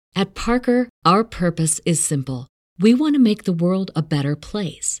At Parker, our purpose is simple. We want to make the world a better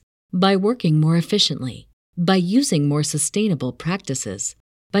place by working more efficiently, by using more sustainable practices,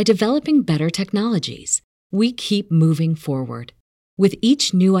 by developing better technologies. We keep moving forward. With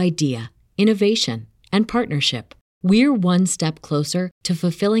each new idea, innovation, and partnership, we're one step closer to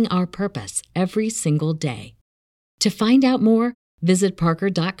fulfilling our purpose every single day. To find out more, visit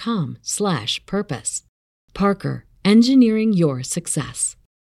parker.com/purpose. Parker, engineering your success.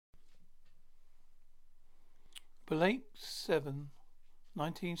 Late 7,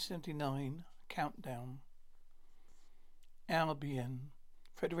 1979, Countdown. Albion.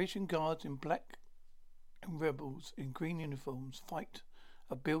 Federation guards in black and rebels in green uniforms fight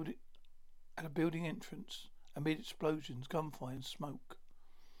at a building entrance amid explosions, gunfire and smoke.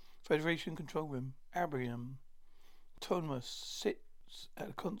 Federation control room. Albion. Thomas sits at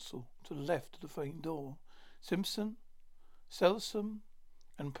a console to the left of the frame door. Simpson, Selsom,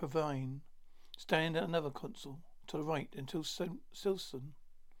 and Provine stand at another console to the right until Silson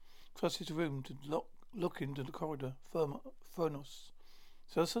crosses the room to look into the corridor. Furnos.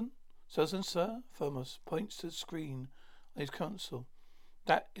 Silson, sir? Furnos points to the screen on his console.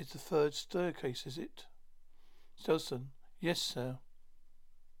 That is the third staircase, is it? Silson. Yes, sir.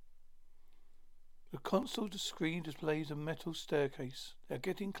 The console screen displays a metal staircase. They are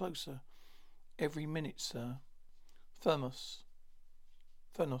getting closer every minute, sir. Furnos.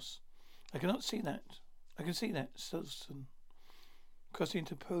 I cannot see that. I can see that. Silson. Crossing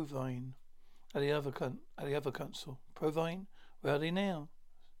to Provine at the other console. Provine, where are they now?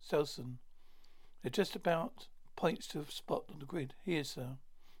 Silson. They're just about. Points to a spot on the grid. Here, sir.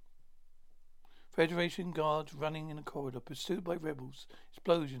 Federation guards running in a corridor, pursued by rebels.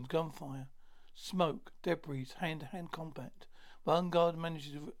 Explosions, gunfire, smoke, debris, hand-to-hand combat. One guard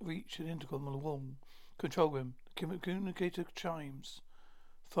manages to reach an intercom on the wall. Control room. The communicator chimes.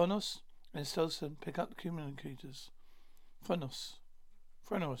 Furnos and Silson pick up the communicators. Furnos.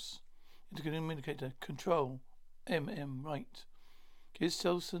 Into communicator. Control. Right. Gives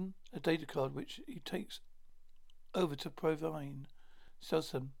Silson a data card which he takes over to Provine.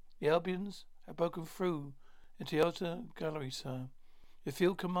 Silson. The Albions have broken through into the outer gallery, sir. The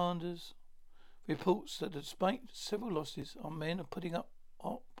field commanders reports that despite several losses, our men are putting up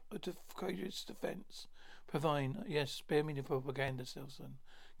a courageous defense. Provine. Yes, spare me the propaganda, Silson.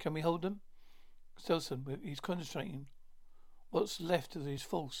 Can we hold them? Silson. He's concentrating what's left of his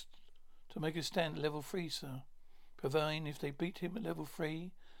force to make a stand at level 3, sir. Provine. If they beat him at level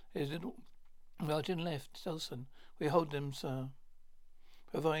 3, there's little margin left. Silson. We hold them, sir.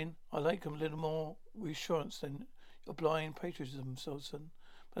 Provine. I like them a little more reassurance than your blind patriotism, Silson.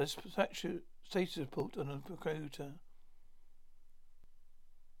 But a status report on a computer.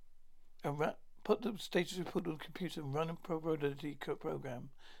 Put the status report on the computer and run a probability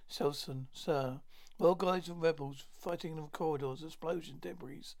program. Silson. Sir. Well, guys and rebels fighting in the corridors, explosion,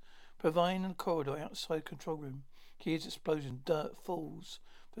 debris. Provine in the corridor outside control room. He hears explosion, dirt falls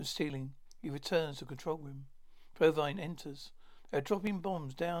from the ceiling. He returns to the control room. Provine enters. They're dropping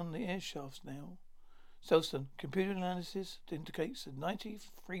bombs down the air shafts now. Silson. Computer analysis indicates a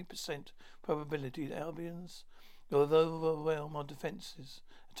 93% probability that Albions will overwhelm our defences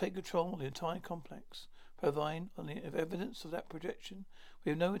and take control of the entire complex. Provine. On the evidence of that projection,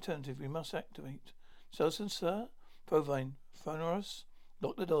 we have no alternative. We must activate. Silson, sir. Provine. Furnos.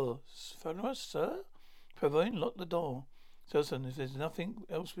 Lock the door. Furnos, sir. Provine. Lock the door. Silson. If there's nothing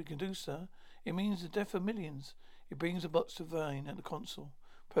else we can do, sir, it means the death of millions. He brings a box to Provine at the console.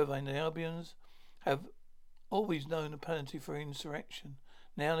 Provine. The Albions have always known the penalty for insurrection.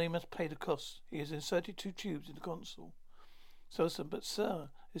 Now they must pay the cost. He has inserted 2 tubes in the console. Silson. But sir,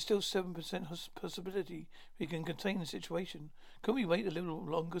 there's still 7% possibility we can contain the situation. Can we wait a little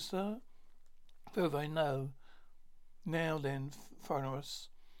longer, sir? Provine. No. Now then, Furnos.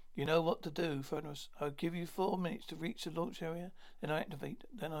 You know what to do, Furnos. I'll give you 4 minutes to reach the launch area, then I activate,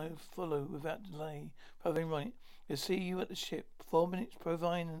 then I follow without delay. Provine. Right. We'll see you at the ship. 4 minutes.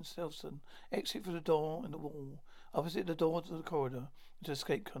 Provine and Silson exit through the door in the wall, opposite the door to the corridor, into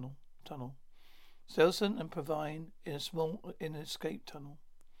escape tunnel. Silson and Provine in an escape tunnel.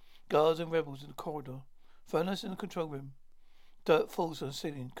 Guards and rebels in the corridor. Furnace in the control room. Dirt falls on the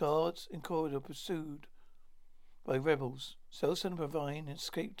ceiling. Guards in corridor pursued by rebels. Silson and Provine in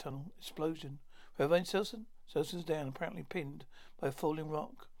escape tunnel. Explosion. Provine. Silson. Silson's down, apparently pinned by a falling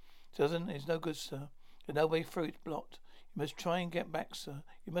rock. Silson is no good, sir. There's no way through. It's blocked. You must try and get back, sir.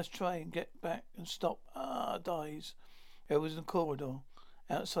 You must try and get back and stop. Dies. There was in the corridor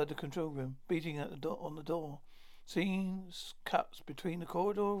outside the control room, beating at the door on the door. Scenes cuts between the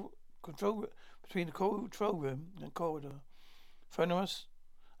control room and corridor. Furnos.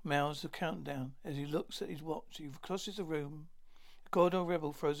 mouths the countdown. As he looks at his watch, he crosses the room. The corridor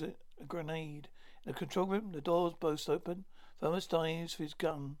rebel throws a grenade. In the control room, the doors burst open. Thomas dives for his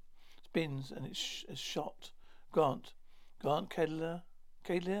gun, spins, and it's a shot. Grant, Kedler,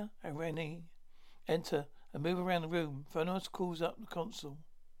 and Rennie enter and move around the room. Thanos calls up the console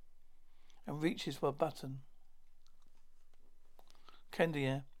and reaches for a button.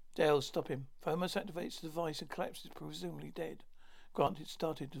 Kendia, Dale, stop him. Thanos activates the device and collapses, presumably dead. Grant, it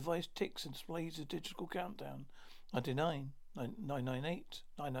started. The device ticks and displays a digital countdown. 99, 998,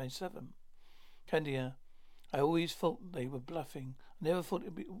 997. Kendia, I always thought they were bluffing. I never thought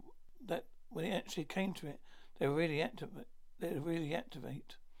it'd be that when it actually came to it, they would really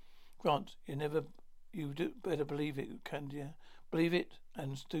activate. Grant, you better believe it, Candia. Believe it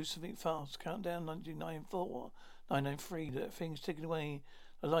and do something fast. Countdown 1994, 993. That thing's taking away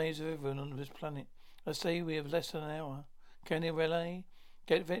the lives of everyone on this planet. I say we have less than an hour. Candia relay,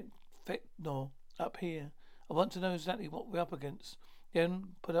 get Vecnor up here. I want to know exactly what we're up against.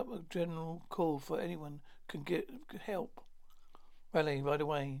 Then put up a general call for anyone who can get help. Raleigh, right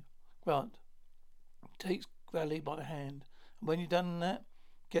away. Grant takes Raleigh by the hand. And when you've done that,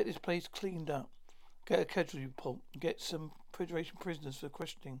 get this place cleaned up. Get a casualty report. Get some Federation prisoners for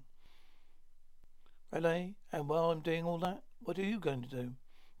questioning. Raleigh, and while I'm doing all that, what are you going to do?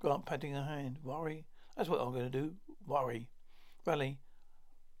 Grant patting her hand. Worry. That's what I'm going to do. Worry. Raleigh,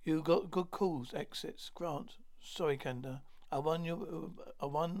 you got good calls. Exits. Grant, sorry, Kenda. I won you a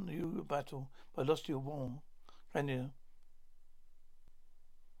battle, but I lost you a war. Kenda,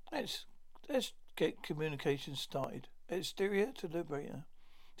 let's get communication started. Exterior to Liberator.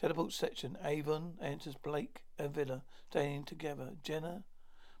 Teleport section. Avon enters Blake and Villa staying together. Jenna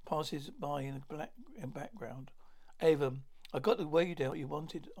passes by in background. Avon, I got the wade out you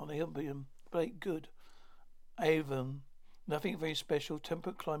wanted on Albion. Blake, good. Avon, nothing very special.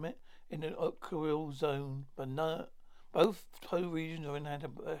 Temperate climate in an equatorial zone, but no, both whole regions are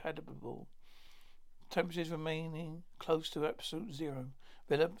inhabitable. Temperatures remaining close to absolute zero.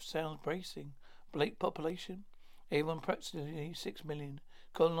 Villa sounds bracing. Blake population. Avon practically 6 million.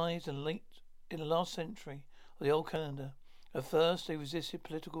 Colonized in the last century of the old Canada. At first they resisted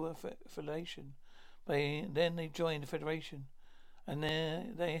political affiliation. Then they joined the Federation. And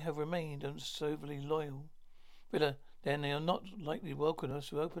there they have remained unswervingly loyal. Villa, then they are not likely to welcome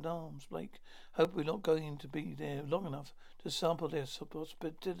us with open arms. Blake, hope we're not going to be there long enough to sample their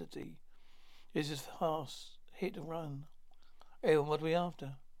hospitality. This is fast. Hit and run. Avon, what are we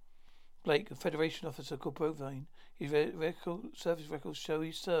after? Blake, a Federation officer called Provine. His service records show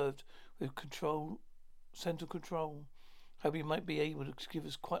he served with central control. Hope he might be able to give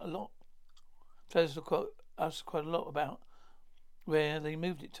us quite a lot. Tell us quite a lot about where they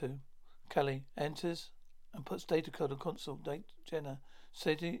moved it to. Kelly enters and puts data code on console. Jenna,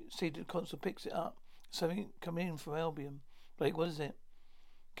 seated console, picks it up. Something coming in from Albion. Blake, what is it?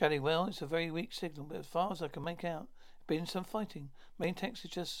 Kelly, well, it's a very weak signal, but as far as I can make out, been some fighting. Main text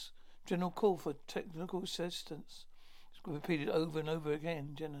is just general call for technical assistance. It's repeated over and over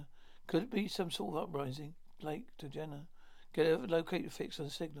again. Jenna, could it be some sort of uprising? Blake to Jenna, get a locator fix on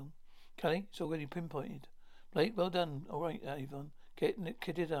the signal. Kelly, it's already pinpointed. Blake, well done. All right, Avon, get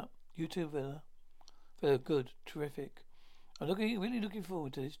kitted up. You too, Villa. Villa, good, terrific. I'm really looking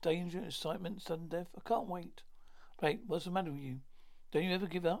forward to this. Danger, excitement, sudden death. I can't wait. Blake, what's the matter with you? Don't you ever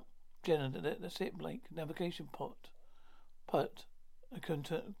give up? Jenna, that's it, Blake. Navigation Put.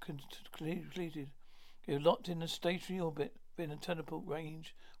 Completed. You're locked in a stationary orbit within a teleport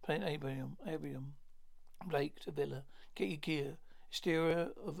range. Planet Abrium. Blake to Villa. Get your gear.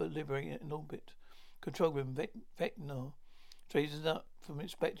 Exterior of a Liberator in orbit. Control room. Vecnor. Traces up from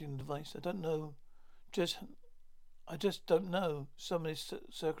inspecting the device. I just don't know. Some of this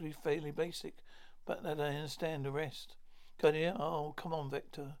circularly fairly basic, but that I understand the rest. Guardian, oh, come on,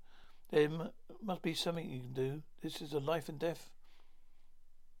 Vector. There must be something you can do. This is a life and death.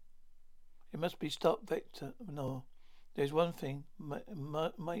 It must be stopped, Vector. No. There's one thing.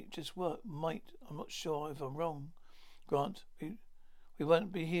 Might just work. Might. I'm not sure if I'm wrong. Grant, we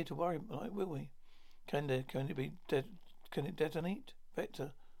won't be here to worry about it, will we? Can it detonate?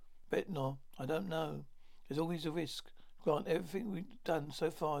 Vector. Vector. I don't know. There's always a risk. Grant, everything we've done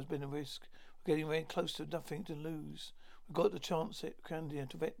so far has been a risk. We're getting very close to nothing to lose. We've got to chance it, Candia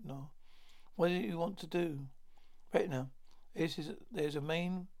to Vector. What do you want to do? Vector. There's a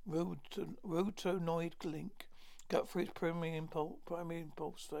main rotonoid link. Cut through its primary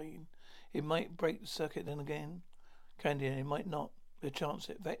impulse vein. It might break the circuit then again. Candia, it might not. We'll chance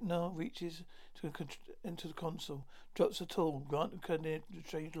it. Vector reaches into the console. Drops a tool. Grant and Candia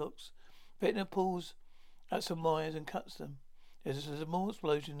change looks. Vector pulls at some wires and cuts them. There's a small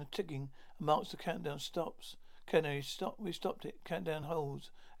explosion and ticking and marks the countdown stops. Kennedy, stop. We stopped it. Countdown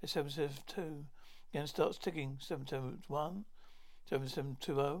holds at 772. Again starts ticking. 771.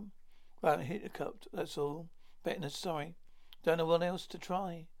 7720. Right, hit the cup. That's all. Vecna, sorry. Don't know what else to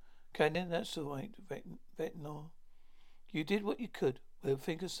try. Countdown, that's all right. Vecna. You did what you could. We'll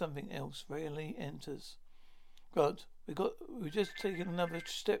think of something else. Rarely enters. God, we just taken another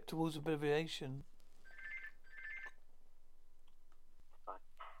step towards obliviation.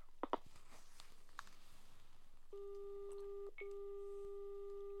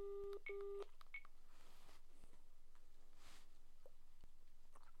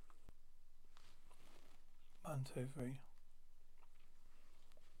 One, two, three.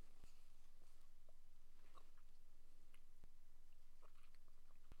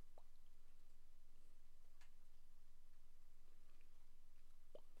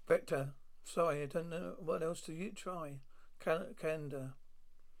 Vector, sorry, I don't know what else to you try. Calendar.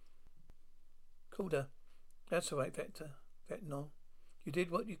 Calder. That's all right, Vector. Vecnor. You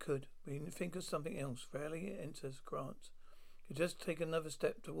did what you could. We can think of something else. Rarely enters. Grant. You just take another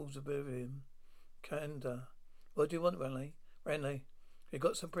step towards oblivion. Calendar. What do you want, Renly? You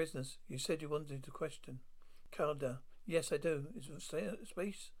got some prisoners. You said you wanted to question. Calder. Yes, I do. Is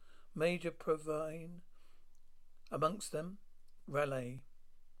space Major Provine amongst them? Raleigh.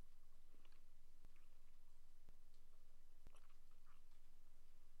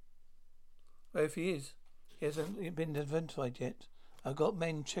 Well, if he is, he hasn't been identified yet. I've got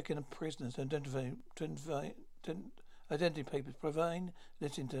men checking the prisoners, identity papers, Provine,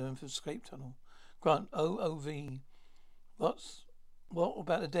 listening to them for escape tunnel. Grant, OOV. What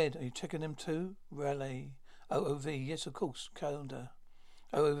about the dead? Are you checking them too? Raleigh. OOV, yes, of course. Calendar.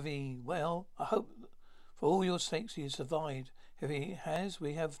 OOV, well, I hope for all your sakes he has survived. If he has,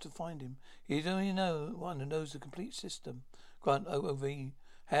 we have to find him. He's only one who knows the complete system. Grant, OOV.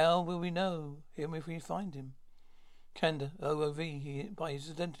 How will we know him if we find him? Candor, OOV, by his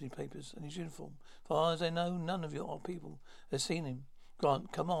identity papers and his uniform. Far as I know, none of your people have seen him.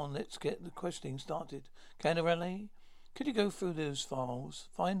 Grant, come on, let's get the questioning started. Candor, Raleigh, could you go through those files?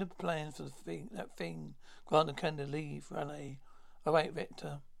 Find a plan for that thing. Grant and Candor leave. Raleigh. All right,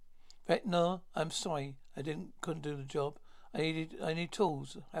 Vector. Vector, I'm sorry, couldn't do the job. I need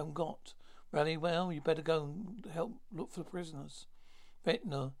tools. I haven't got. Raleigh, well, you better go and help look for the prisoners.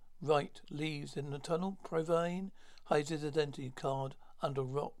 Vector, right, leaves in the tunnel. Provine hides his identity card under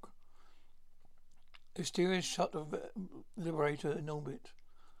rock. Exterior shot of Liberator in orbit.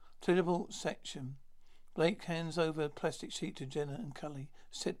 Clickable section. Blake hands over a plastic sheet to Jenna and Cully.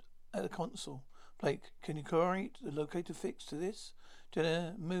 Sit at the console. Blake, can you correlate the locator fix to this?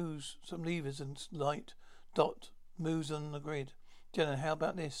 Jenna moves some levers and light. Dot moves on the grid. Jenna, how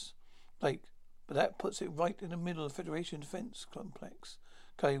about this? Blake, but that puts it right in the middle of the Federation Defense Complex.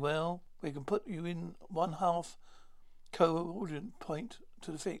 Okay, well, we can put you in 1/2 coordinate point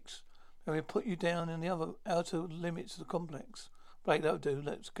to the fix. And we put you down in the other outer limits of the complex. Blake, that'll do.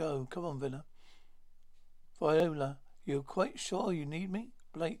 Let's go. Come on, Villa. Viola, you're quite sure you need me?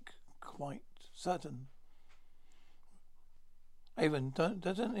 Blake, quite certain. Avon,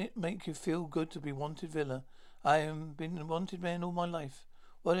 doesn't it make you feel good to be wanted, Villa? I have been a wanted man all my life.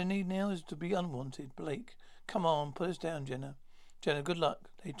 What I need now is to be unwanted. Blake, come on, put us down, Jenna. Jenna, good luck.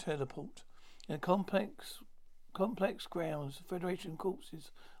 They teleport. In a complex grounds, Federation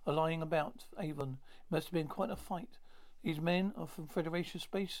corpses are lying about. Avon, it must have been quite a fight. These men are from Federation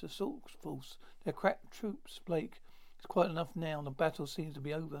Space Assault Force. They're crack troops. Blake, it's quite enough now. The battle seems to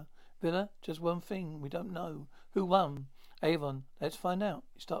be over. Villa, just one thing we don't know. Who won? Avon, let's find out.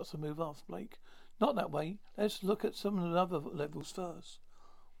 He starts to move off. Blake, not that way. Let's look at some of the other levels first.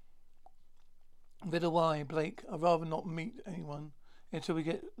 Villa, why? Blake, I'd rather not meet anyone until we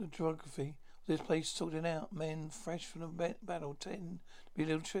get the geography of this place sorted out. Men fresh from the battle tend to be a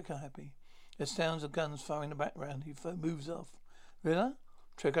little trigger happy. There's sounds of guns firing in the background. He moves off. Villa?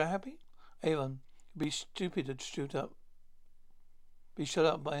 Trigger happy? Avon, it'd be stupid to be shot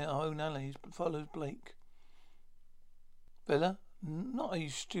up by our own allies, but follows Blake. Villa? Not are you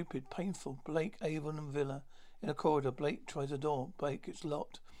stupid, painful. Blake, Avon and Villa. In a corridor, Blake tries a door. Blake, it's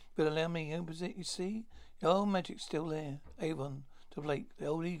locked. Villa, allow me, opens it, you see? Your old magic's still there. Avon to Blake, the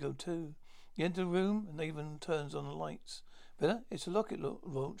old ego too. You enter the room and Avon turns on the lights. Villa, it's a rocket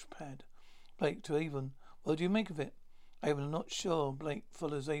launch pad. Blake to Avon, what do you make of it? Avon, I'm not sure. Blake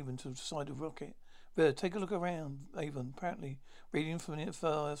follows Avon to the side of the rocket. Villa, take a look around. Avon, apparently reading from the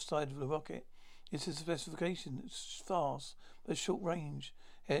far side of the rocket. It's a specification. It's fast, but short range.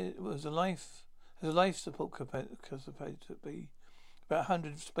 It was a life support capacity to be about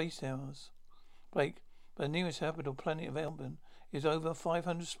 100 space hours. Blake, but the nearest habitable planet of Elban is over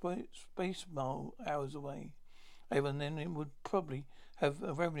 500 space mile hours away. Avon, then it would probably have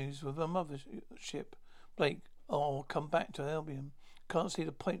revenues with a mothership. Blake, oh, I'll come back to Albion. Can't see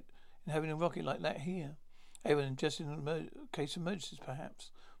the point in having a rocket like that here. Avon, just in case of emergencies,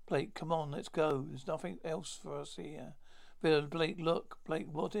 perhaps. Blake, come on, let's go. There's nothing else for us here. Villa, Blake, look. Blake,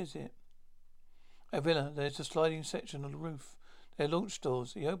 what is it? Villa, there's a sliding section on the roof. They're launch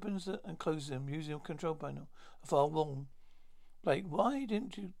doors. He opens and closes them using a control panel. A far wall. Blake,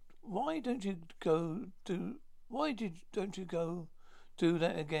 don't you go do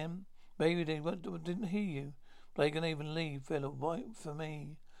that again? Maybe they didn't hear you. Blake can even leave. Villa, wait for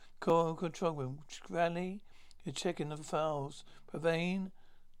me. Call control room. Rally, you're checking the files. Praveen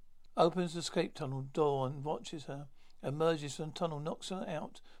opens the escape tunnel door and watches her. Emerges from the tunnel, knocks her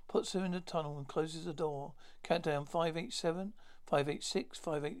out, puts her in the tunnel and closes the door. Countdown 587, 586,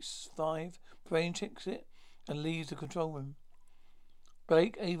 585. Praveen checks it and leaves the control room.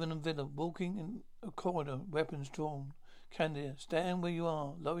 Blake, Avon and Villa walking in a corridor, weapons drawn. Candia, stand where you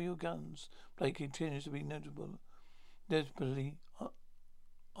are. Lower your guns. Blake continues to be notably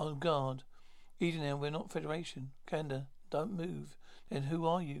on guard. Now, we're not Federation. Candia, don't move. Then who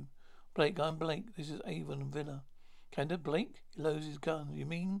are you? Blake, I'm Blake. This is Avon and Villa. Candia, Blake? He lowers his gun. You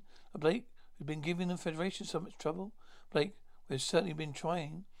mean a Blake who's been giving the Federation so much trouble? Blake, we've certainly been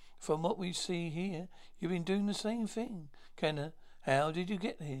trying. From what we see here, you've been doing the same thing. Candia, how did you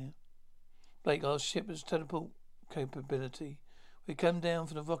get here? Blake, our ship has teleport capability. We came down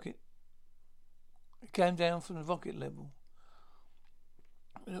from the rocket level.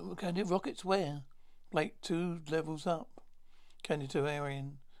 Candia, rockets where? Blake, 2 levels up. Candia to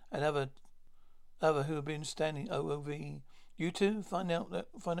Arian. Another who have been standing OOV. You two find out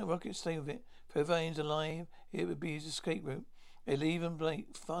rockets, stay with it. If Vane's alive, it would be his escape route. They leave and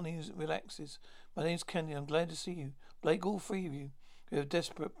Blake funny relaxes. My name's Candia. I'm glad to see you. Blake, all 3 of you. We have a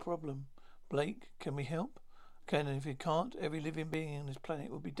desperate problem. Blake, can we help? Candia, if you can't, every living being on this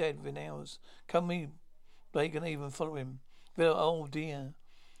planet will be dead within hours. Come me, Blake, and even follow him. Oh dear.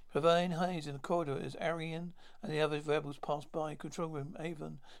 Praveen hides in the corridor as Arian and the other rebels pass by. Control room,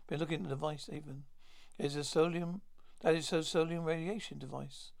 Avon. Been looking at the device, Avon. That is a solium radiation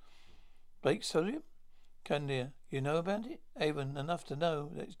device. Blake, solium? Candia, you know about it? Avon, enough to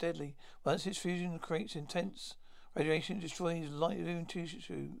know that it's deadly. Once its fusion creates intense radiation, it destroys living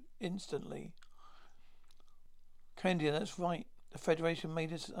tissue instantly. Candia, that's right. The Federation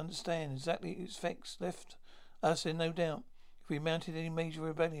made us understand exactly its effects, left us in no doubt. If we mounted any major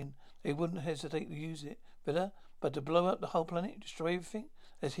rebellion, they wouldn't hesitate to use it. But to blow up the whole planet, destroy everything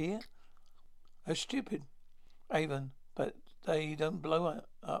that's here? How stupid. Avon, but they don't blow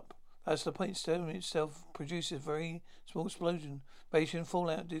up. That's the point. Stone itself produces a very small explosion. Radiation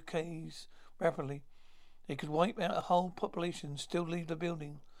fallout decays rapidly. They could wipe out a whole population, still leave the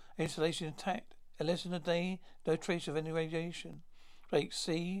building. Installation intact. In less than a day, no trace of any radiation. Blake,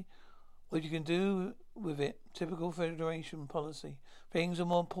 see what you can do with it. Typical Federation policy. Things are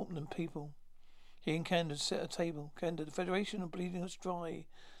more important than people. He and Candia set a table. Candia, the Federation are bleeding us dry.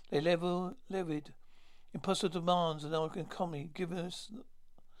 They levied impossible demands on our economy, gave us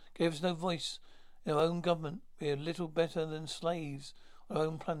no voice in our own government. We are little better than slaves on our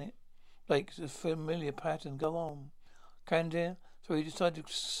own planet. Blake, it's a familiar pattern. Go on. Candia, so we decided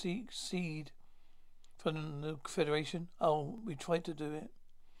to seek seed from the Federation. Oh, we tried to do it.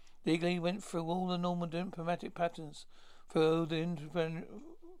 Legally went through all the normal diplomatic patterns, through all the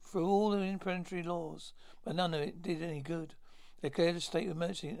interplanetary laws, but none of it did any good. They declared a state of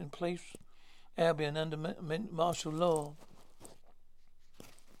emergency and placed Albion under martial law.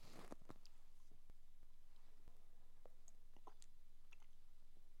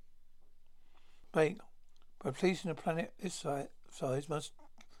 Blake, by placing a planet this size must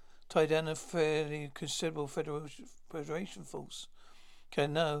tie down a fairly considerable Federation force.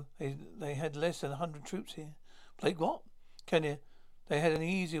 No, they had less than 100 troops here. Blake, what? Candia, they had an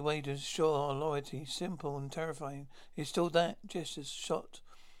easy way to ensure our loyalty, simple and terrifying. It's still that gestures shot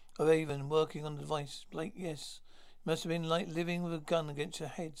of Avon working on the device. Blake, yes. It must have been like living with a gun against your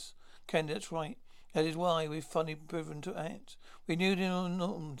heads. Candia, that's right. That is why we've finally driven to act. We knew the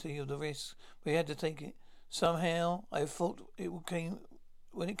enormity of the risk. We had to take it. Somehow, I thought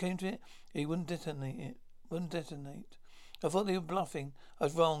when it came to it, it wouldn't detonate. I thought they were bluffing. I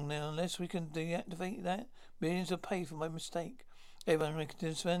was wrong. Now, unless we can deactivate that, millions will pay for my mistake. Everyone can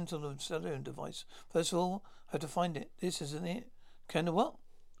dismantle the cellular device. First of all, I have to find it. This isn't it. Candia, what?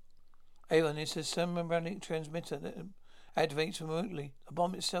 Avon, it's a thermomagnetic transmitter that activates remotely. The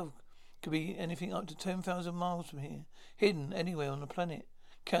bomb itself could be anything up to 10,000 miles from here. Hidden anywhere on the planet.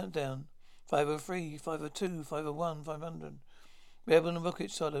 Countdown. 503, 502, 501, 500. Rebel and the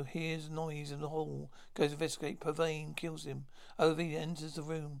rocket silo hears noise in the hall, goes to investigate. Purvane kills him. OV enters the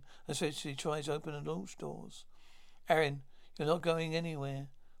room and especially tries to open the launch doors. Aaron, you're not going anywhere,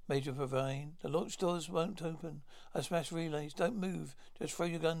 Major Purvane. The launch doors won't open. I smash relays. Don't move. Just throw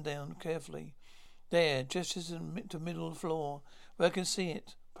your gun down carefully. There, gestures to middle of the floor, where I can see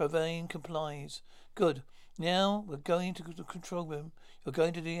it. Purvane complies. Good. Now we're going to the control room. You're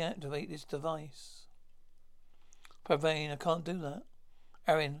going to deactivate this device. Purvane, I can't do that.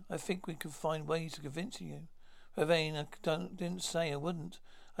 Aaron, I think we can find ways to convince you. Purvane, didn't say I wouldn't.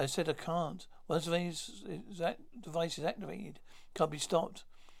 I said I can't. Once the device is activated, it can't be stopped.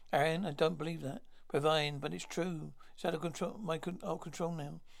 Aaron, I don't believe that. Purvane, but it's true. It's out of control, control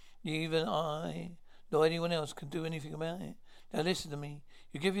now. Even I, nor anyone else, can do anything about it. Now listen to me.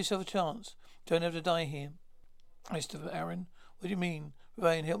 You give yourself a chance. Don't have to die here. Mr. Aaron, what do you mean?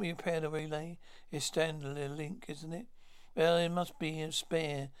 Purvane, help me repair the relay. It's standard link, isn't it? Well, it must be a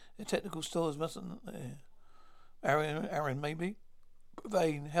spare. The technical stores mustn't there. Aaron, maybe?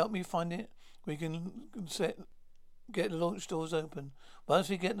 Purvane, help me find it. We can get the launch doors open. Once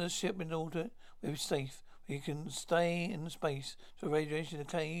we get the ship in order, we'll be safe. We can stay in the space so radiation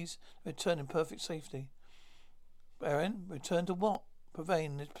decays, return in perfect safety. Aaron, return to what?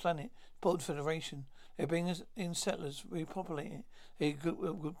 Purvane, this planet, Port Federation. They bring us in settlers, repopulate it. You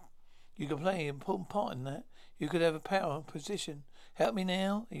could play an important part in that. You could have a power position. Help me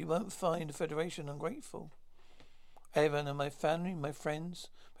now, you won't find the Federation ungrateful. Aaron and my family, my friends,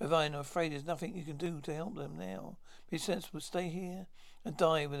 Purvane, I'm afraid there's nothing you can do to help them now. Be sensible, stay here and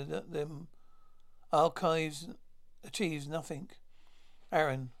die with them. Archives achieves nothing.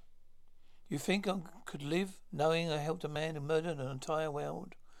 Aaron, you think I could live knowing I helped a man who murdered an entire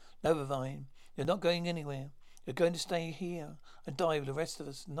world? No, Purvane, you're not going anywhere. You're going to stay here and die with the rest of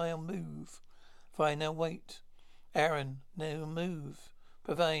us. Now move. Fine, now wait. Aaron, now move.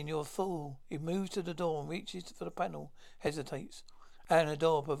 Purvane, you're a fool. He moves to the door and reaches for the panel, hesitates. Aaron, the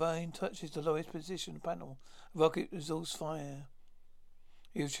door. Purvane touches the lowest position panel. Rocket exhausts fire.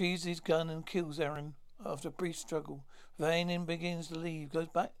 He retrieves his gun and kills Aaron after a brief struggle. Purvane then begins to leave, goes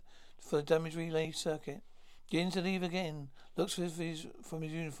back for the damaged relay circuit. Begins to leave again, looks from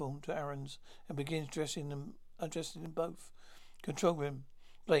his uniform to Aaron's and begins undressing them both. Control room.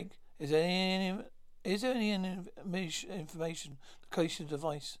 Blake, is there any information location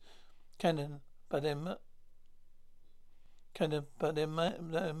device? Coundown, but there must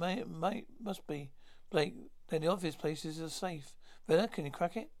be. Blake, then the obvious places are safe. Villa, can you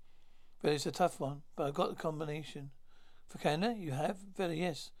crack it? Villa, it's a tough one, but I've got the combination. For Coundown, you have? Villa,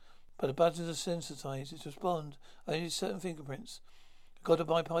 yes. But the buttons are sensitized. It's respond only to certain fingerprints. I've got to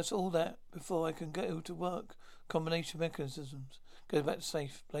bypass all that before I can go to work. Combination mechanisms. Go back to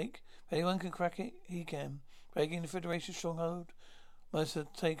safe. Blake, if anyone can crack it, he can. Breaking the Federation stronghold must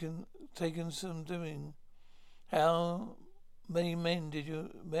have taken some doing. How many men do you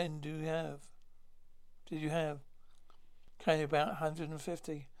have? Did you have? Came about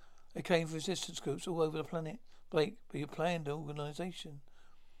 150. They came from resistance groups all over the planet. Blake, but you planned the organization.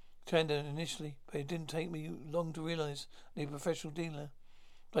 Coundown initially, but it didn't take me long to realize I need a professional dealer.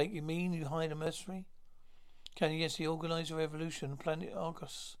 Blake, you mean you hired a mercenary? Coundown, yes, he organized a revolution on planet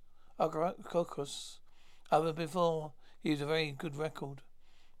Argos. Other before, he was a very good record.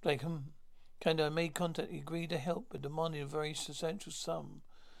 Blake, Coundown, I made contact. He agreed to help, but demanded a very substantial sum.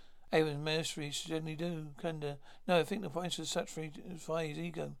 Aaron's mercenaries generally do. Coundown, no, I think the price was satisfy his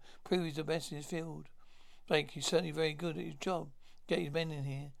ego. Prove he's the best in his field. Blake, he's certainly very good at his job. Get his men in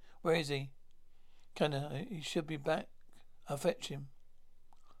here. Where is he? Coundown, he should be back. I'll fetch him.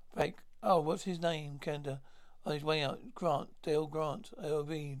 Blake, oh, what's his name? Coundown, on his way out. Dale Grant.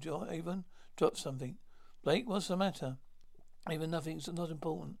 AOV. Avon, drop something. Blake, what's the matter? Avon, nothing's not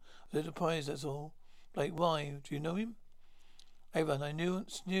important. A little surprised, that's all. Blake, why? Do you know him? Avon, I knew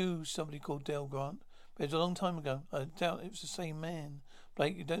somebody called Dale Grant, but it was a long time ago. I doubt it was the same man.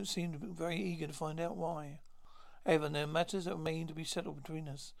 Blake, you don't seem to be very eager to find out why. Avon, there are matters that remain to be settled between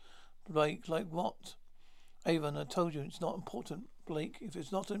us. Blake, like what? Avon, I told you it's not important. Blake, if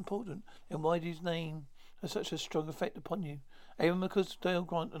it's not important, then why did his name have such a strong effect upon you? Avon, because Dale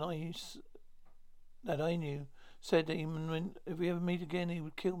Grant and I knew said that even if we ever meet again, he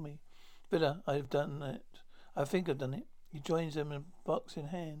would kill me. Villa, I've done that. I think I've done it. He joins them in box in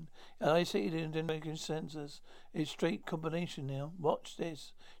hand. And I see it in making sensors. It's straight combination now. Watch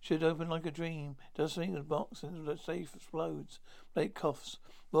this. Should open like a dream. Does something in the box and the safe explodes. Blake coughs.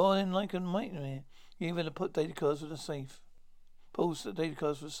 More than like a nightmare. You even put data cards for the safe. Pulls the data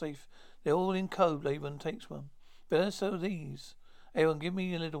cards for the safe. They're all in code. Laban takes one. Better so these. Avon, give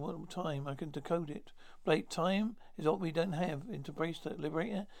me a little time. I can decode it. Blake, time is what we don't have. Into bracelet,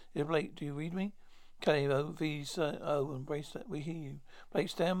 liberator. Blake, do you read me? KO, and bracelet, we hear you. Blake,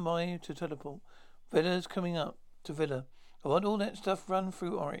 stand by to teleport. Villa's coming up to Villa. I want all that stuff run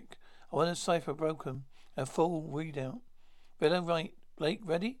through Auric. I want a cipher broken. A full readout. Villa, right. Blake,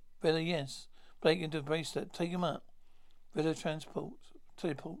 ready? Villa, yes. Blake into bracelet. Take him up. Villa teleports.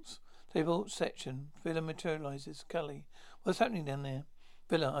 Teleport section. Villa materializes. Cully. What's happening down there?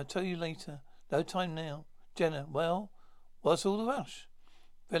 Villa, I'll tell you later. No time now. Jenna, well, what's all the rush?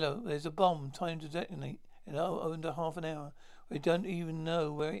 Villa, there's a bomb. Time to detonate in under half an hour. We don't even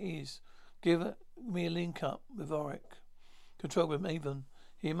know where it is. Give me a link up with Auric. Control room, Avon.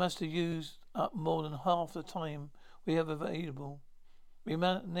 He must have used up more than half the time we have available. We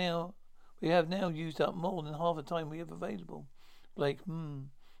have now used up more than half the time we have available. Blake,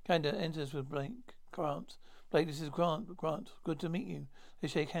 Coundown enters with Blake. Grant. Blake, this is Grant. Grant, good to meet you. They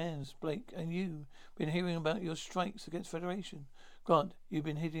shake hands. Blake, and you. Been hearing about your strikes against Federation. Grant, you've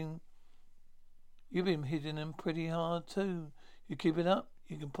been hitting them pretty hard too. You keep it up,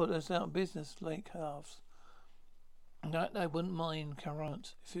 you can put us out of business. Blake halves. That I wouldn't mind,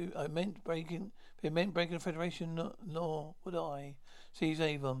 Grant. If it meant breaking the Federation, nor would I. Sees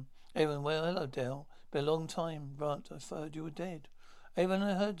Avon. Avon, well, hello, Dell. Been a long time. Grant, I heard you were dead. Avon,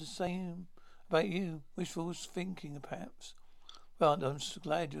 I heard the same about you. Wishful thinking, perhaps. Grant, I'm so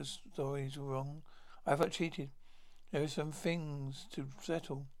glad your stories were wrong. I felt cheated. There are some things to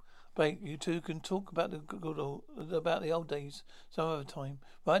settle. Blake, you two can talk about the old days some other time.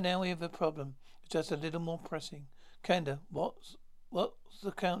 Right now we have a problem. It's just a little more pressing. Kanda, what's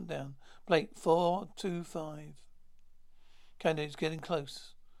the countdown? Blake, 4, 2, 5. Kanda, it's getting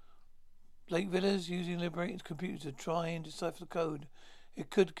close. Blake Villas using Liberator's computer to try and decipher the code.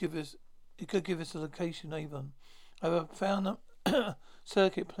 It could give us a location, Avon. I've found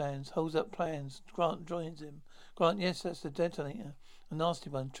circuit plans, holds up plans. Grant joins him. Grant, yes, that's the detonator. A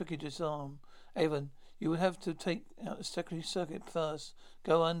nasty one, tricky to disarm. Avon, you would have to take out the secondary circuit first.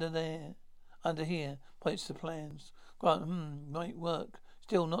 Go under here, points to plans. Grant, might work.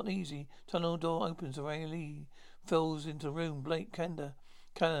 Still not easy. Tunnel door opens. Raleigh falls into room. Blake, Kanda,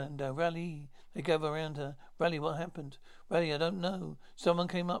 Raleigh. They gather around her. Raleigh, what happened? Raleigh, I don't know. Someone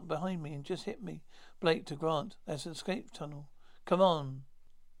came up behind me and just hit me. Blake to Grant, that's an escape tunnel. Come on.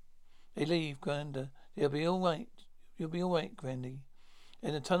 They leave, Granda. You'll be all right, Grandy.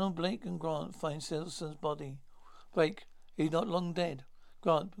 In the tunnel, Blake and Grant find Silson's body. Blake, he's not long dead.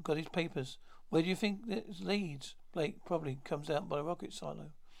 Grant got his papers. Where do you think this leads? Blake, probably comes out by a rocket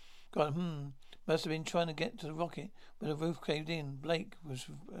silo. Grant, must have been trying to get to the rocket when the roof caved in. Blake was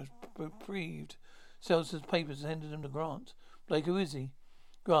reprieved. Silson's papers handed them to Grant. Blake, who is he?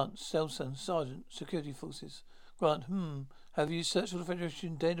 Grant, Selson, Sergeant, Security Forces. Grant, have you searched for the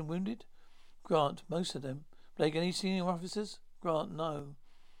Federation dead and wounded? Grant, most of them. Blake, any senior officers? Grant, no.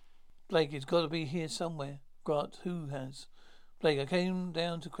 Blake, it's got to be here somewhere. Grant, who has? Blake, I came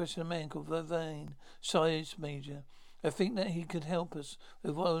down to question a man called Vervain, Science Major. I think that he could help us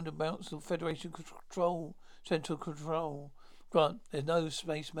with whereabouts of Federation control, central control. Grant, there's no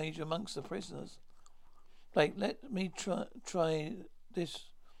Space Major amongst the prisoners. Blake, let me try this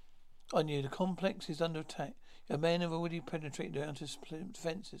on you. The complex is under attack. Your men have already penetrated the outer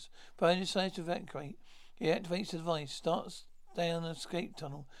defences. Brian decides to evacuate. He activates the device, starts down an escape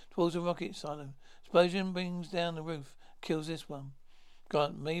tunnel towards a rocket silo. Explosion brings down the roof, kills this one.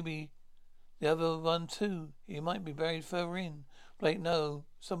 Grant, maybe the other one too. He might be buried further in. Blake, no,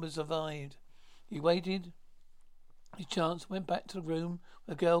 someone survived. He waited his chance, went back to the room.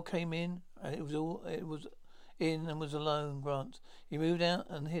 The girl came in, and it was in and was alone. Grant, he moved out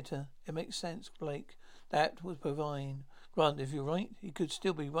and hit her. It makes sense, Blake. That was Provine. Grant, if you're right, he could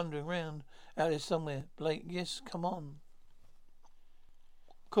still be wandering around out there somewhere. Blake, yes, come on.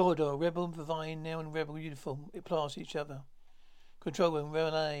 Corridor, Rebel and Provine now in Rebel uniform. It pass each other. Control room,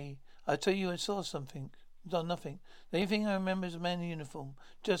 Relay. I tell you, I saw something. Done nothing. The only thing I remember is a man in uniform.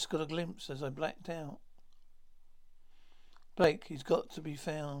 Just got a glimpse as I blacked out. Blake, he's got to be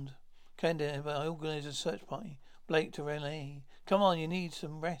found. Coundown, I organise a search party. Blake to Relay. Come on, you need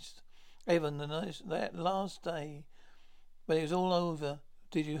some rest. Avon, that last day, when it was all over,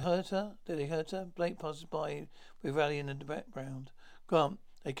 did you hurt her? Did they hurt her? Blake passes by with Raleigh in the background. Grant,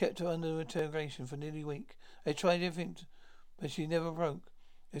 they kept her under interrogation for nearly a week. They tried everything, but she never broke.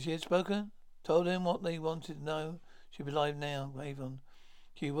 If she had spoken, told them what they wanted to know, she'd be alive now, Avon.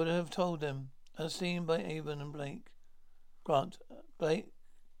 She would have told them, unseen by Avon and Blake. Grant, Blake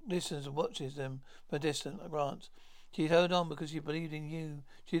listens and watches them from a distance. Grant, She held on because she believed in you.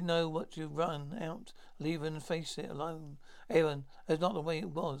 She didn't know what to run out, leave her and face it alone. Aaron, that's not the way it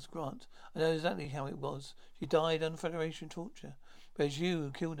was, Grant. I know exactly how it was. She died under Federation torture. But it's you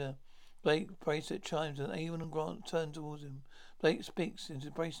who killed her. Blake bracelet chimes and Avon and Grant turn towards him. Blake speaks into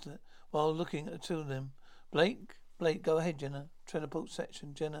the bracelet while looking at the two of them. Blake, go ahead, Jenna. Teleport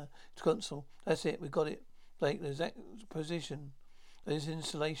section, Jenna, to console. That's it, we got it. Blake, the exact position. There's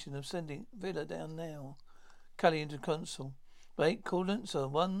installation of sending Villa down now. Cully into console. Blake, coordinates are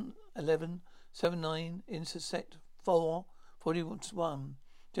 11179, intersect 441.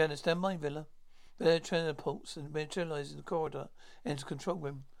 Jenna, stand by, Villa. Villa transports and materializes in the corridor into control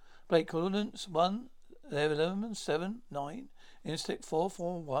room. Blake, coordinates 11179, intersect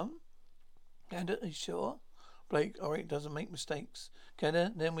 441. Canada, are you sure? Blake, alright, doesn't make mistakes.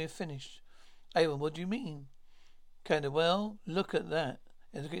 Canada, then we're finished. Avon, what do you mean? Canada, well, look at that.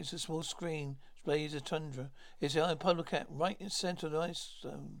 Indicates a small screen, displays a tundra. It's the polar cap right in the center of the ice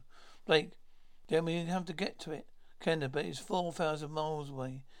zone. Blake, then we have to get to it. Canada, but it's 4,000 miles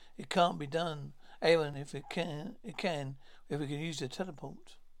away. It can't be done. Avon, if it can, if we can use the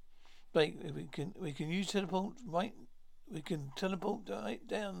teleport. Blake, if we can use teleport right, we can teleport right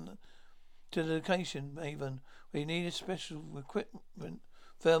down to the location, Avon. We need a special equipment,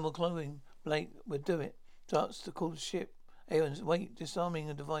 thermal clothing. Blake, we'll do it. Starts to call the ship. Avon, wait, disarming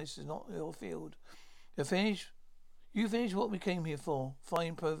a device is not your field. You finish what we came here for.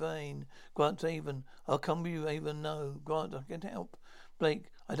 Find Provane. Grant to Avon. I'll come with you, Avon. No. Grant, I can help.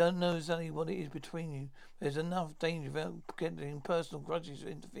 Blake, I don't know exactly what it is between you. There's enough danger without getting personal grudges to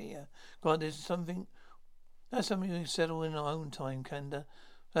interfere. Grant, that's something we settle in our own time, Kanda.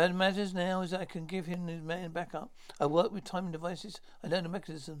 What matters now is that I can give him his man back up. I work with timing devices. I know the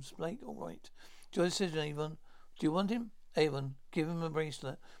mechanisms, Blake. All right. Your decision, Avon. Do you want him? Avon, give him a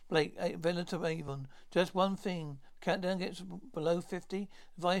bracelet. Blake, Villa to Avon. Just one thing. Countdown gets below 50.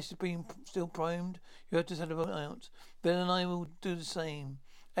 Device is being still primed. You have to set it out. Villa and I will do the same.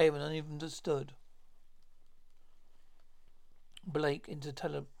 Avon, understood. Blake into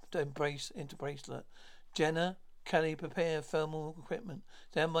bracelet. Jenna, Kelly, prepare thermal equipment.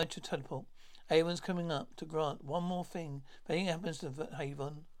 Stand by to teleport. Avon's coming up to Grant. One more thing. If anything happens to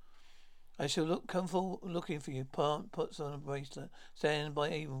Avon, I shall looking for you. Puts on a bracelet. Stand by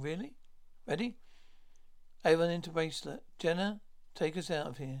Avon. Really? Ready? Avon into bracelet. Jenna, take us out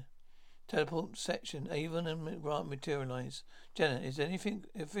of here. Teleport section. Avon and Grant materialize. Jenna, is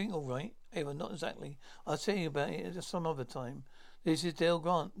everything all right? Avon, not exactly. I'll tell you about it at some other time. This is Dale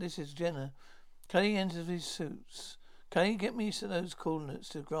Grant. This is Jenna. Kelly enters his suits. Kelly, get me those coordinates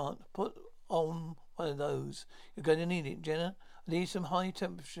to Grant. Put on one of those. You're going to need it, Jenna. I need some high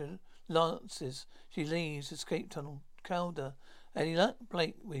temperature lances. She leaves escape tunnel. Calder. Any luck?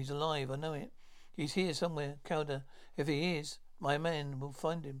 Blake, he's alive. I know it. He's here somewhere. Calder. If he is, my man will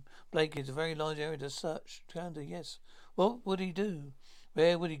find him. Blake, is a very large area to search. Calder, yes. What would he do?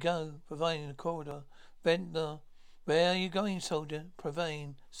 Where would he go? Providing the corridor. Ventnor. Where are you going, soldier?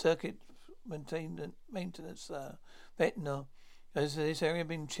 Provane. Circuit maintenance, sir. Ventnor. Has this area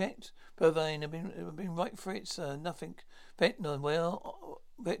been checked? Provane. I've been right for it, sir. Nothing. Ventnor. Well,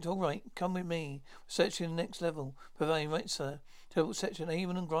 all right. Come with me. Searching the next level. Provane. Right, sir. Teleport section.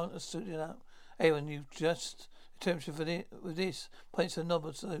 Avon and Grant are suited up. Avon, you've just temperature for with this. Points a knob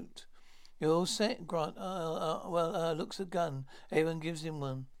of suit. You're all set, Grant. Looks a gun. Avon gives him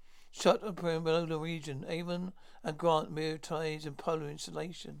one. Shot up below the region. Avon and Grant mirror ties and polar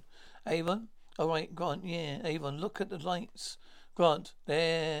installation. Avon? All right, Grant, yeah. Avon, look at the lights. Grant,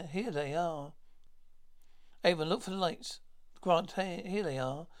 here they are. Avon, look for the lights. Grant, here they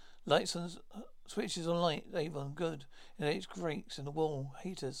are. Lights on, switches on light. Avon, good. And it's grates in the wall.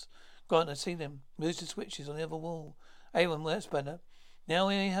 Heaters. Grant, I see them. Moves the switches on the other wall. Avon, well, that's better. Now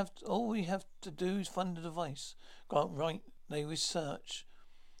all we have to do is find the device. Grant, right. They research.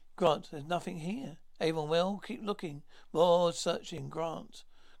 Grant, there's nothing here. Avon, well, keep looking. More searching. Grant,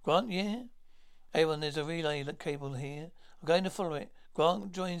 yeah. Avon, there's a relay cable here. I'm going to follow it.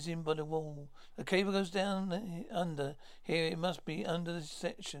 Grant joins in by the wall. The cable goes down under. Here it must be under this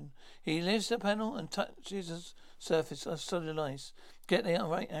section. He lifts the panel and touches the surface of solid ice. Get the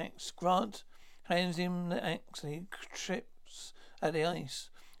right axe. Grant hands him the axe and he trips at the ice.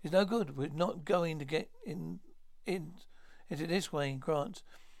 It's no good. We're not going to get into this way, Grant.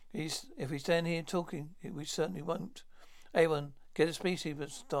 If we stand here talking, we certainly won't. Avon, get a species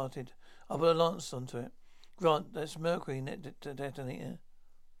started. I'll put a lance onto it. Grant, that's mercury net detonator.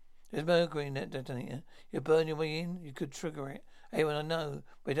 There's mercury net detonator. You burn your way in, you could trigger it. Avon, I know,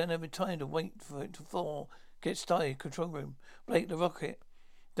 but we don't have time to wait for it to fall. Get started, control room. Blake, the rocket.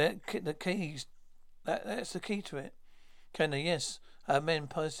 The keys. That's the key to it. Canada, yes. Our men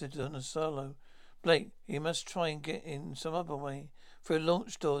posted on a solo. Blake, you must try and get in some other way. Through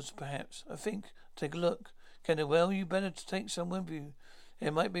launch doors, perhaps. I think. Take a look. Canada, well, you better take some with you.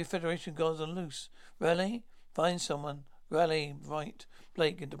 There might be Federation guards on loose. Raleigh? Find someone. Raleigh, right.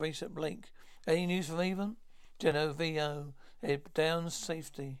 Blake, into base at Blake. Any news from Avon? Geno, VO. They're down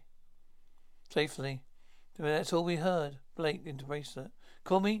safely. That's all we heard. Blake, into bracelet.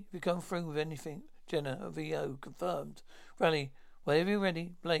 Call me if you come through with anything. Jenna, VO, confirmed. Raleigh, whenever you're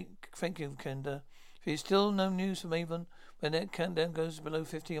ready. Blake, thank you, Kenda. If there's still no news from Avon, when that countdown goes below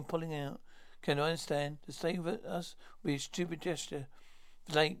 50, I'm pulling out. Kenda, I understand. To stay with us would be a stupid gesture.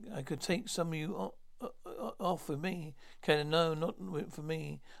 Blake, I could take some of you off with me. Kenda, no, not for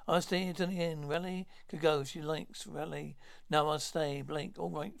me. I'll stay here till the end. Raleigh could go if she likes. Raleigh, no, I'll stay. Blake, all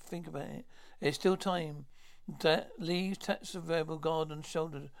right, think about it. There's still time. Lee taps the rebel guard on the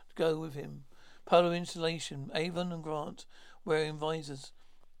shoulder to go with him. Polo installation. Avon and Grant wearing visors.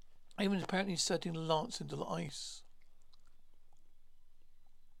 Avon is apparently setting the lance into the ice.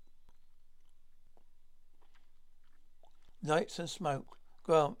 Lights and smoke.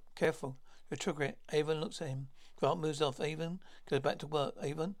 Grant, careful. You trigger it. Avon looks at him. Grant moves off. Avon goes back to work.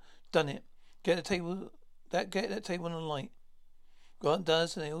 Avon, done it. Get that table on the light. Grant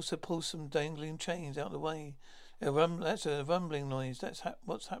does, and they also pull some dangling chains out of the way. That's a rumbling noise. That's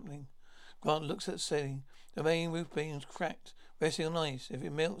what's happening. Grant looks at the ceiling. The main roof beam's cracked, resting on ice. If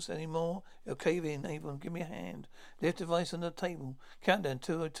it melts any more, it'll cave in. Avon, give me a hand. Lift the device on the table. Countdown,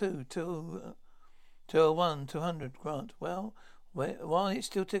 202, 201, 200. Grant, well, while it's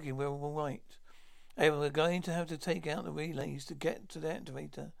still ticking, we're all right. Avon, we're going to have to take out the relays to get to the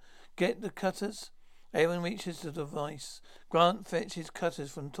activator. Get the cutters. Avon reaches the device. Grant fetches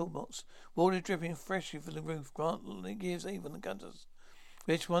cutters from the toolbox. Water dripping freshly from the roof. Grant gives Avon the cutters.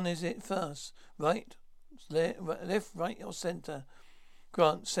 Which one is it first? Right, left, right, or center?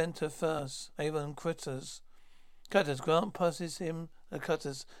 Grant, center first. Avon, cutters. Grant passes him the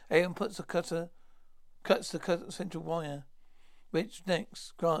cutters. Avon cuts the central wire. Which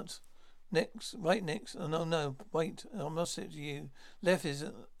next? Grant. Next, right next. Oh, no, wait. I must say it to you. Left is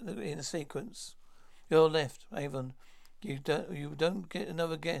in a sequence. Your left, Avon. You don't get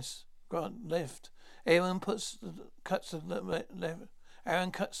another guess. Grant, left. Aaron cuts the left.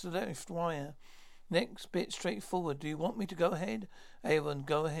 Aaron cuts the left wire. Next bit straightforward. Do you want me to go ahead? Aaron,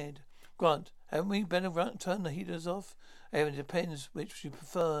 go ahead. Grant, haven't we better turn the heaters off? Aaron, depends which you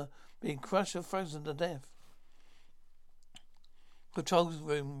prefer, being crushed or frozen to death. Control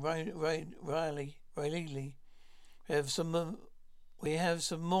room, Riley. We have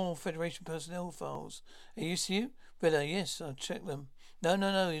some more Federation personnel files. Are you see you? Better, yes, I'll check them.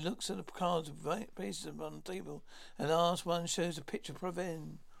 No. He looks at the cards and places them on the table. And the last one shows a picture of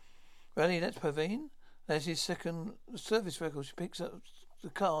Praveen. Riley, that's Praveen? That's his second service record. She picks up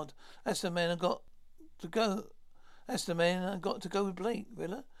the card. That's the man I got to go. With Blake,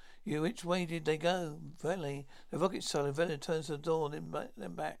 Villa. You, which way did they go? Riley. The rocket solid. Villa turns to the door, then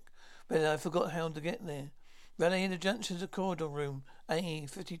back. Villa, I forgot how to get there. Raleigh in the junction of the corridor room.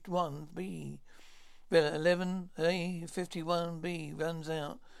 A51B. Villa 11A51B runs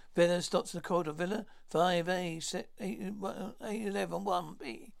out. Villa stops in the corridor. Villa 5A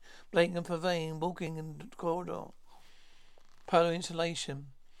 811B. Blake and Praveen walking in the corridor. Polar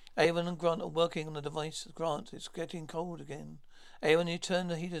insulation. Avon and Grant are working on the device. Grant, it's getting cold again. Avon, you turn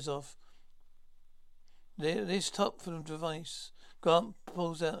the heaters off. This top for the device. Grant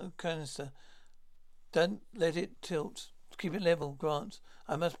pulls out a canister. Don't let it tilt. Keep it level, Grant.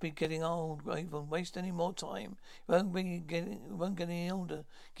 I must be getting old. Won't waste any more time. Won't get any older.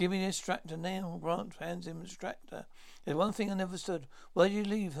 Give me the extractor now. Grant hands him the extractor. There's one thing I never understood. Why did you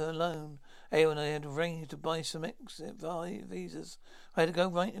leave her alone? When I had arranged to buy some exit visas. I had to go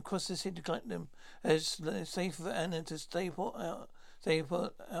right across the city to collect them. It's safe for Anna to stay out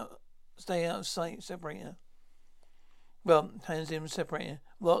of sight. Separator. Well, hands him a separator.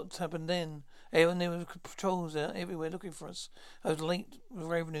 What happened then? There were patrols out everywhere looking for us. I was late with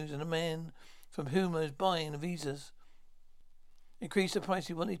revenues and a man from whom I was buying the visas increased the price.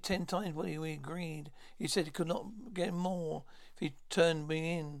 He wanted 10 times what we agreed. He said he could not get more if he turned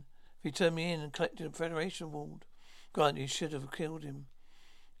me in. And collected a Federation award. Grant, you should have killed him.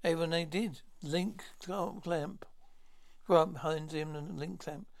 They did. Link clamp. Grant hands him the link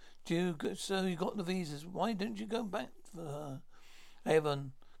clamp. So you got the visas. Why didn't you go back for her?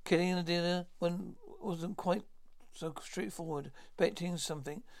 Avon, killing the dealer wasn't quite so straightforward. Expecting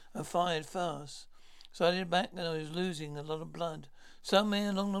something. I fired fast. So I did back and I was losing a lot of blood. Somewhere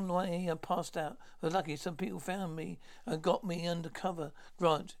along the way I passed out. I was lucky some people found me and got me under cover.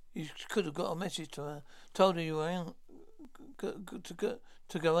 Grant, you could have got a message to her. Told her you were out.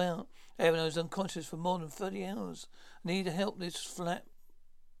 to go out. Aaron was unconscious for more than 30 hours. Need help this flat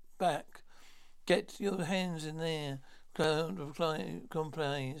back. Get your hands in there.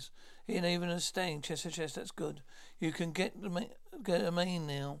 Complains. Ain't even a stain, chest to chest. That's good. You can get a main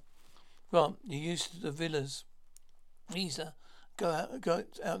now. Right, you're used to the villas. Lisa, go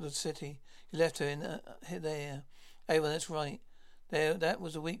out of the city. You left her in there. Ava, that's right. That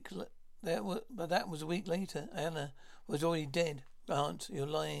was a week later. Anna was already dead. Aunt, you're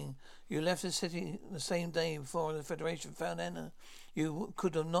lying. You left the city the same day before the Federation found Anna. You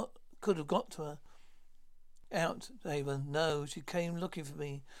could have got to her. Out, Ava. No, she came looking for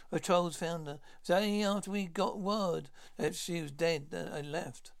me. Her trolls found her. It was only after we got word that she was dead that I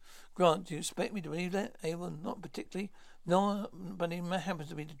left. Grant, do you expect me to believe that? Ava, not particularly. No, but it happens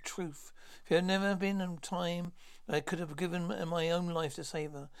to be the truth. If there had never been a time I could have given my own life to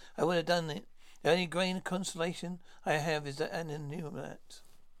save her, I would have done it. The only grain of consolation I have is that Anna knew that.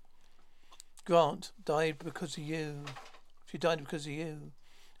 Grant died because of you. She died because of you.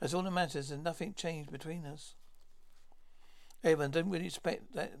 That's all that matters, and nothing changed between us. Ava, I didn't really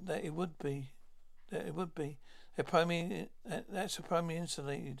expect that it would be. That's a primary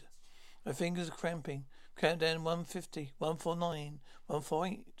insulated. My fingers are cramping. Countdown 150, 149,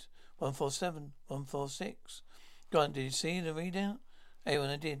 148, 147, 146. Grant, did you see the readout? Avon,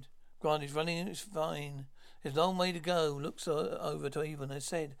 I did. Grant is running, it's fine. There's a long way to go. Looks over to Avon. I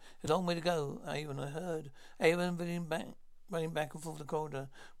said, there's a long way to go. Avon, I heard. Avon running back and forth the corridor.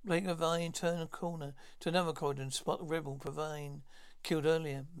 Blake and Provine turn a corner to another corridor and spot the rebel Provine killed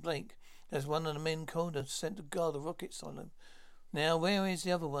earlier. Blake, as one of the men corridor sent to guard the rocket silo. Now, where is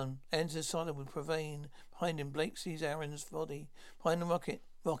the other one? Enters the silo with Provine. Behind him, Blake sees Aaron's body. Behind the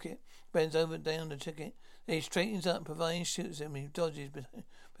rocket, bends over down to check it. Then he straightens up. Provine shoots him. He dodges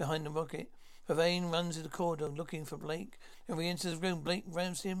behind the rocket. Provine runs to the corridor looking for Blake. Then he enters the room. Blake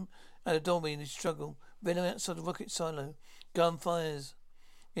rams him at the doorway in his struggle. Venom outside the rocket silo. Gun fires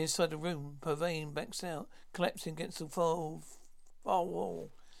inside the room. Provine backs out, collapsing against the far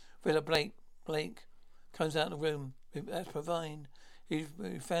wall. Villa Blake comes out of the room. That's Provine. He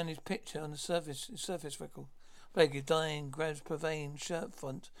found his picture on the surface record. Blake is dying, grabs Provine shirt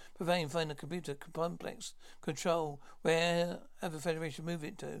front. Provine find the computer complex control. Where have the Federation move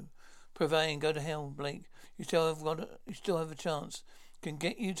it to? Provine, go to hell, Blake. You still have a chance. Can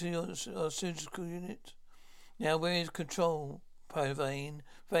get you to your surgical unit. Now where is control? Provine,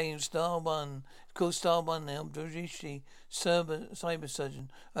 Star 1. It's called Star 1 now. Dorishi, cyber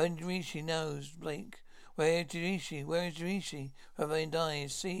surgeon. Only Dorishi knows, Blake. Where is Dorishi? Provine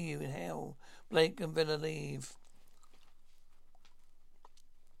dies. See you in hell. Blake and Villa leave.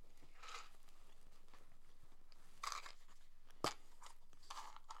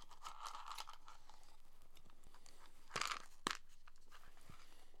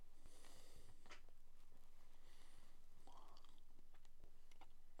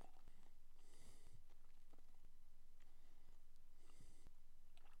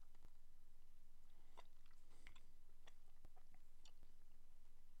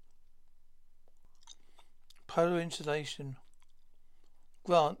 Polar insulation.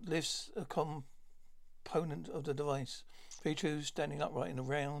 Grant lifts a component of the device. V2 standing upright in a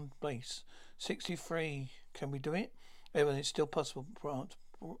round base. 63. Can we do it? Evan, it's still possible, Grant.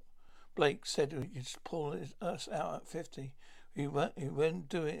 Blake said we could pull us out at 50. He won't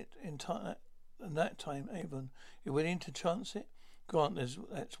do it in that time, Avon. You willing to chance it? Grant,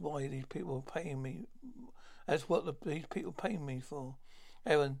 that's why these people are paying me. That's what these people are paying me for.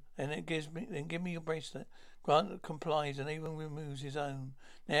 Aaron, and give me your bracelet. Grant complies and even removes his own.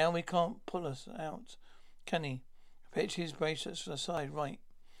 Now he can't pull us out, can he? Pitch his bracelets to the side, right.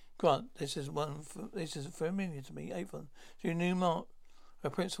 Grant, this is familiar to me, Avon. So your new mark. Our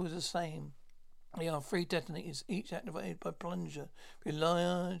principle is the same. There are 3 detonators, each activated by plunger. Be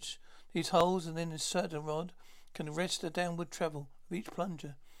large. These holes and then insert a rod can arrest the downward travel of each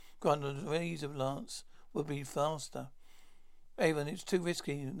plunger. Grant, the rays of lance will be faster. Avon, it's too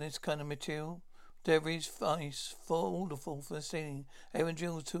risky in this kind of material. Debris, ice, fall for the ceiling. Avon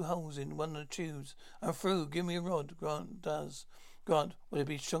drills 2 holes in one of the tubes. I'm through. Give me a rod. Grant does. Grant, will it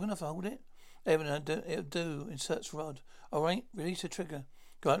be strong enough to hold it? Avon, it'll do. Inserts rod. All right, release the trigger.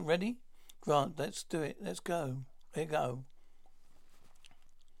 Grant, ready? Grant, let's do it. Let's go. There you go.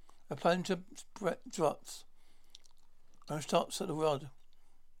 A plunger drops and stops at the rod.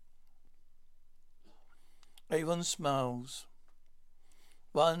 Avon smiles.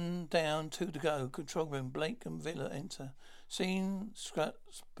 1 down, 2 to go. Control room. Blake and Villa enter. Scene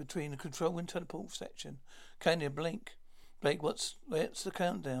scraps between the control and teleport section. Candy, Blake, what's the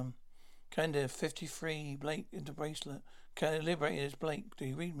countdown? Coundown 53, Blake into bracelet. Coundown liberated as Blake. Do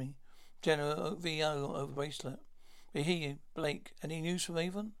you read me? Jenna VO over bracelet. We hear you, Blake. Any news from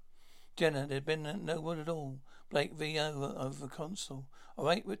Avon? Jenna, there's been no word at all. Blake VO over console.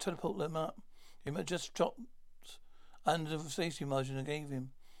 Alright, we'll teleport them up. He might just dropped under the safety margin I gave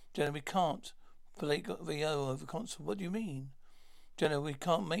him. Jenna, we can't. Blake got VO over console. What do you mean? Jenna, we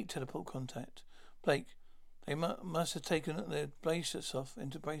can't make teleport contact. Blake, they must have taken their bracelets off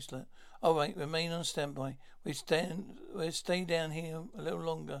into bracelet. Alright, remain on standby. We'll stay down here a little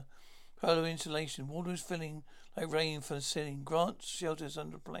longer. Polar insulation. Water is filling like rain from the ceiling. Grant shelters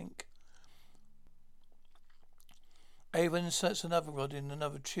under plank. Avon inserts another rod in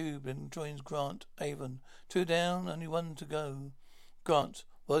another tube and joins Grant. Avon. 2 down, only 1 to go. Grant.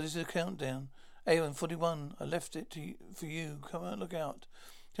 What is the countdown? Avon 41. I left it for you. Come out, look out.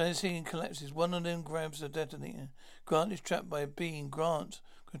 The ceiling collapses. One of them grabs the detonator. Grant is trapped by a beam. Grant.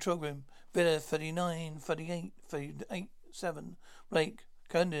 Control room. Villa 39, 38, 38, 7. Blake.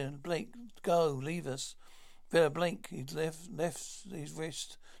 Coundown. Blake. Go. Leave us. Villa Blake. He's left his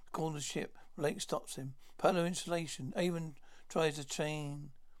wrist to call the ship. Blake stops him. Polar insulation. Avon tries to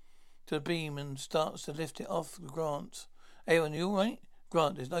chain to the beam and starts to lift it off Grant. Avon, you alright?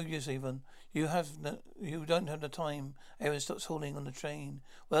 Grant, there's no use, Avon. You don't have the time. Avon stops hauling on the train.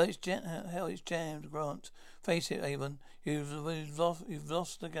 Well, it's jammed, Grant. Face it, Avon. You've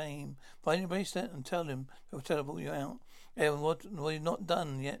lost the game. Find your bracelet and tell him they'll teleport you out. Avon, what? Well, you're not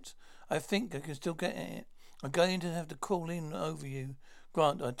done yet. I think I can still get at it. I'm going to have to crawl in over you.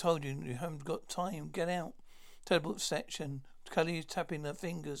 Grant, I told you haven't got time. Get out. Teleport section. Kelly is tapping her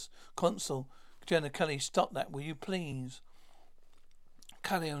fingers. Console. Jenna, Kelly, stop that, will you please?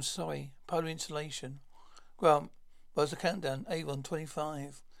 Kelly, I'm sorry. Polar insulation. Grant, where's the countdown? Avon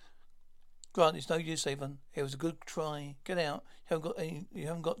 25. Grant, it's no use, Avon. It was a good try. Get out. You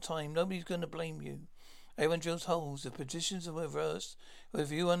haven't got time. Nobody's going to blame you. Avon drills holes. The positions are reversed.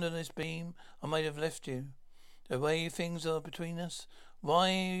 With you under this beam, I might have left you. The way things are between us. Why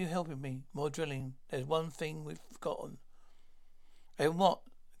are you helping me? More drilling. There's one thing we've forgotten. And what?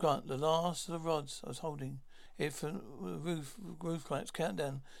 Grant, the last of the rods I was holding. If roof cracks.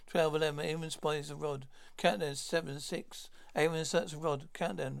 Countdown 12, 11. Avon spies the rod. Countdown 7, 6. Avon inserts a rod.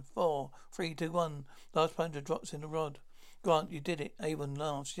 Countdown 4, 3, 2, 1. Last plunger drops in the rod. Grant, you did it. Avon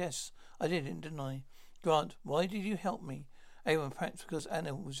laughs. Yes, I did it, didn't I? Grant, why did you help me? Avon, perhaps because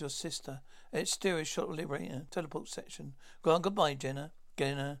Anna was your sister. Exterior shot of Liberator. Teleport section. Grant, goodbye, Jenna.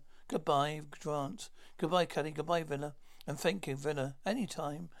 Goodbye, Grant. Goodbye, Kelly. Goodbye, Villa. And thank you, Villa. Any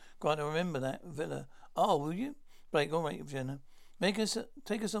time. Grant, I remember that, Villa. Oh, will you? Blake, all right, Jenna. Take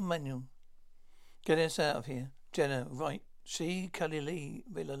us on manual. Get us out of here. Jenna, right. She, Kelly,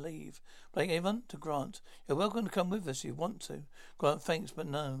 Villa, leave. Blake, Avon to Grant. You're welcome to come with us if you want to. Grant, thanks, but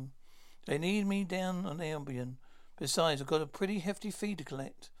no. They need me down on Albion. Besides, I've got a pretty hefty fee to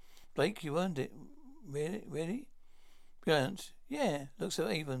collect. Blake, you earned it. Really? Grant, yeah. Looks at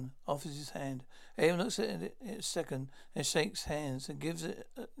Avon, offers his hand. Avon looks at it a second and shakes hands and gives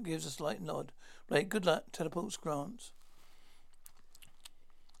a slight nod. Blake, good luck. Teleports Grant.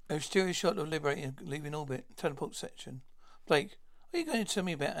 Exterior shot of Liberator leaving orbit. Teleport section. Blake, are you going to tell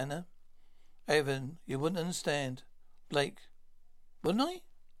me about Anna? Avon, you wouldn't understand. Blake, wouldn't I?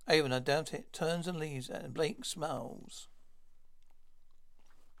 Avon, I doubt it. Turns and leaves and Blake smiles.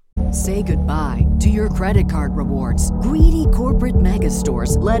 Say goodbye to your credit card rewards. Greedy corporate mega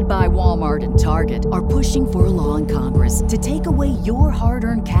stores, led by Walmart and Target, are pushing for a law in Congress to take away your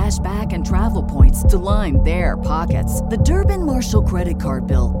hard-earned cash back and travel points to line their pockets. The Durbin-Marshall credit card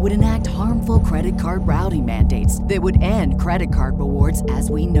bill would enact harmful credit card routing mandates that would end credit card rewards as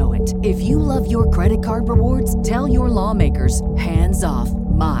we know it. If you love your credit card rewards, tell your lawmakers, hands off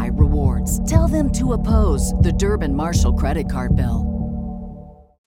my rewards. Tell them to oppose the Durbin-Marshall credit card bill.